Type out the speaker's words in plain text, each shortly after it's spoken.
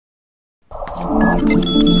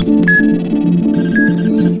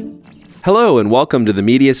Hello and welcome to the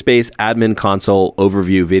MediaSpace Admin Console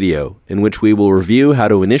overview video, in which we will review how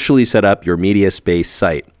to initially set up your MediaSpace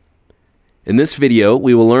site. In this video,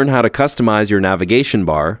 we will learn how to customize your navigation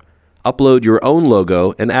bar, upload your own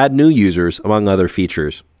logo, and add new users, among other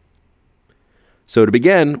features. So to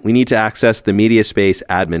begin, we need to access the MediaSpace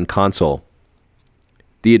Admin Console.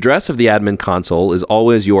 The address of the Admin Console is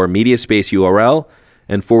always your MediaSpace URL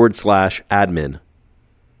and /admin.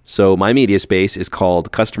 So my MediaSpace is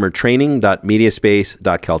called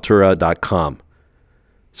customertraining.mediaspace.kaltura.com.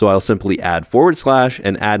 So I'll simply add /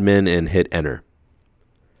 and admin and hit enter.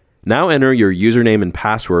 Now enter your username and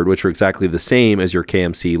password, which are exactly the same as your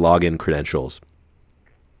KMC login credentials.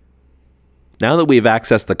 Now that we've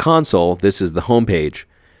accessed the console, this is the home page.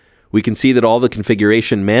 We can see that all the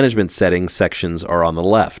configuration management settings sections are on the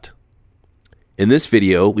left. In this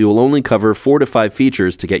video, we will only cover 4 to 5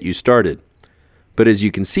 features to get you started. But as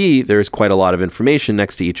you can see, there is quite a lot of information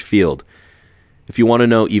next to each field. If you want to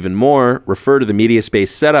know even more, refer to the MediaSpace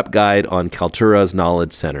Setup Guide on Kaltura's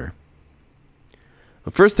Knowledge Center.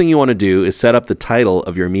 The first thing you want to do is set up the title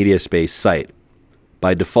of your MediaSpace site.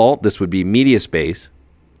 By default, this would be MediaSpace.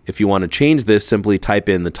 If you want to change this, simply type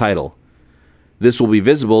in the title. This will be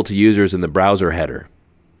visible to users in the browser header.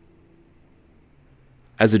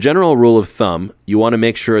 As a general rule of thumb, you want to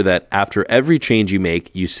make sure that after every change you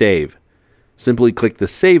make, you save. Simply click the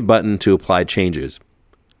Save button to apply changes.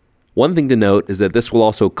 One thing to note is that this will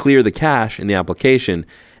also clear the cache in the application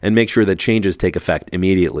and make sure that changes take effect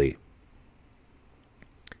immediately.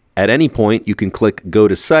 At any point, you can click Go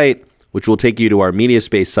to Site, which will take you to our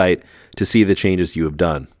MediaSpace site to see the changes you have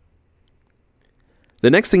done.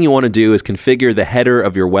 The next thing you want to do is configure the header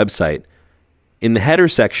of your website. In the header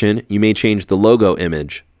section, you may change the logo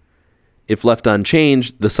image. If left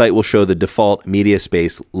unchanged, the site will show the default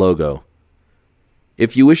MediaSpace logo.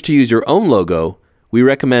 If you wish to use your own logo, we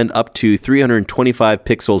recommend up to 325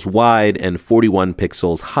 pixels wide and 41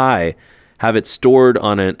 pixels high. Have it stored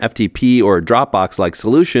on an FTP or a Dropbox-like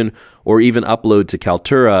solution, or even upload to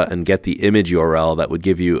Kaltura and get the image URL that would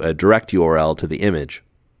give you a direct URL to the image.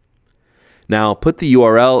 Now put the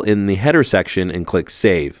URL in the header section and click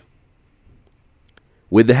Save.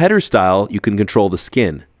 With the header style, you can control the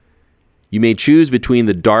skin. You may choose between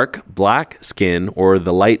the dark black skin or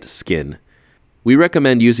the light skin. We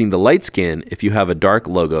recommend using the light skin if you have a dark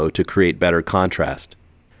logo to create better contrast.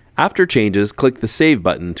 After changes, click the Save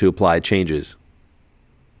button to apply changes.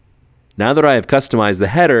 Now that I have customized the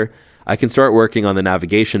header, I can start working on the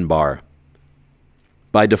navigation bar.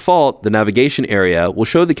 By default, the navigation area will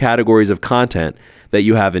show the categories of content that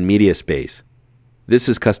you have in MediaSpace. This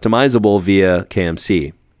is customizable via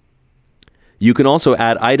KMC. You can also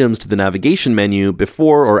add items to the navigation menu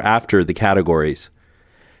before or after the categories.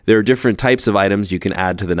 There are different types of items you can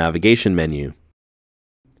add to the navigation menu.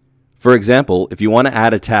 For example, if you want to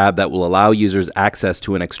add a tab that will allow users access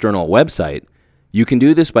to an external website, you can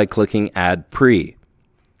do this by clicking Add Pre.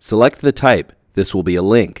 Select the type. This will be a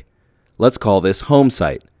link. Let's call this Home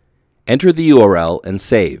Site. Enter the URL and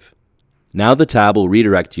save. Now the tab will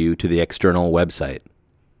redirect you to the external website.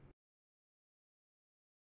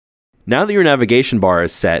 Now that your navigation bar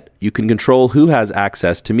is set, you can control who has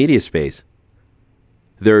access to MediaSpace.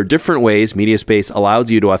 There are different ways MediaSpace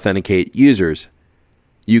allows you to authenticate users.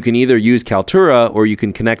 You can either use Kaltura or you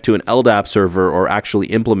can connect to an LDAP server or actually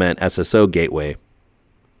implement SSO gateway.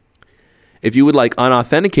 If you would like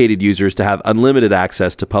unauthenticated users to have unlimited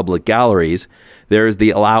access to public galleries, there is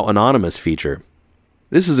the Allow Anonymous feature.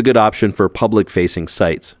 This is a good option for public-facing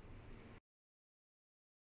sites.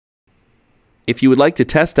 If you would like to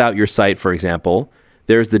test out your site, for example,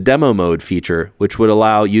 there's the Demo Mode feature, which would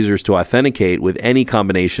allow users to authenticate with any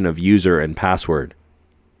combination of user and password.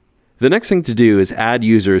 The next thing to do is add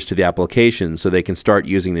users to the application so they can start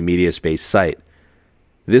using the MediaSpace site.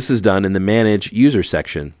 This is done in the Manage User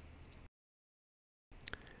section.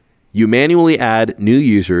 You manually add new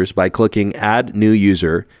users by clicking Add New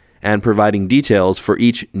User and providing details for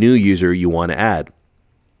each new user you want to add.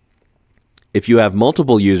 If you have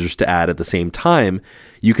multiple users to add at the same time,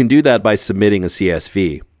 you can do that by submitting a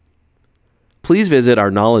CSV. Please visit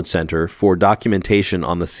our Knowledge Center for documentation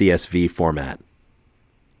on the CSV format.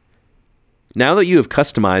 Now that you have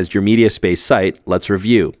customized your MediaSpace site, let's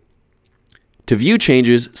review. To view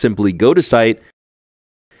changes, simply go to Site,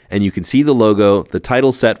 and you can see the logo, the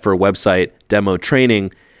title set for website, Demo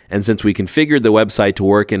Training, and since we configured the website to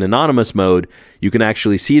work in anonymous mode, you can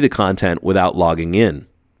actually see the content without logging in.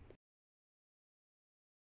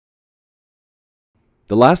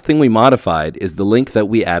 The last thing we modified is the link that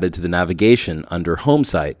we added to the navigation under Home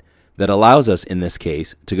Site, that allows us, in this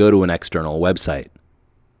case, to go to an external website.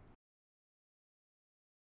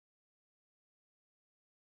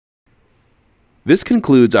 This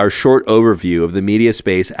concludes our short overview of the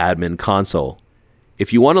MediaSpace Admin Console.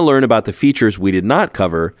 If you want to learn about the features we did not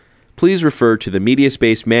cover, please refer to the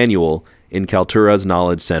MediaSpace manual in Kaltura's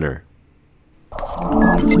Knowledge Center.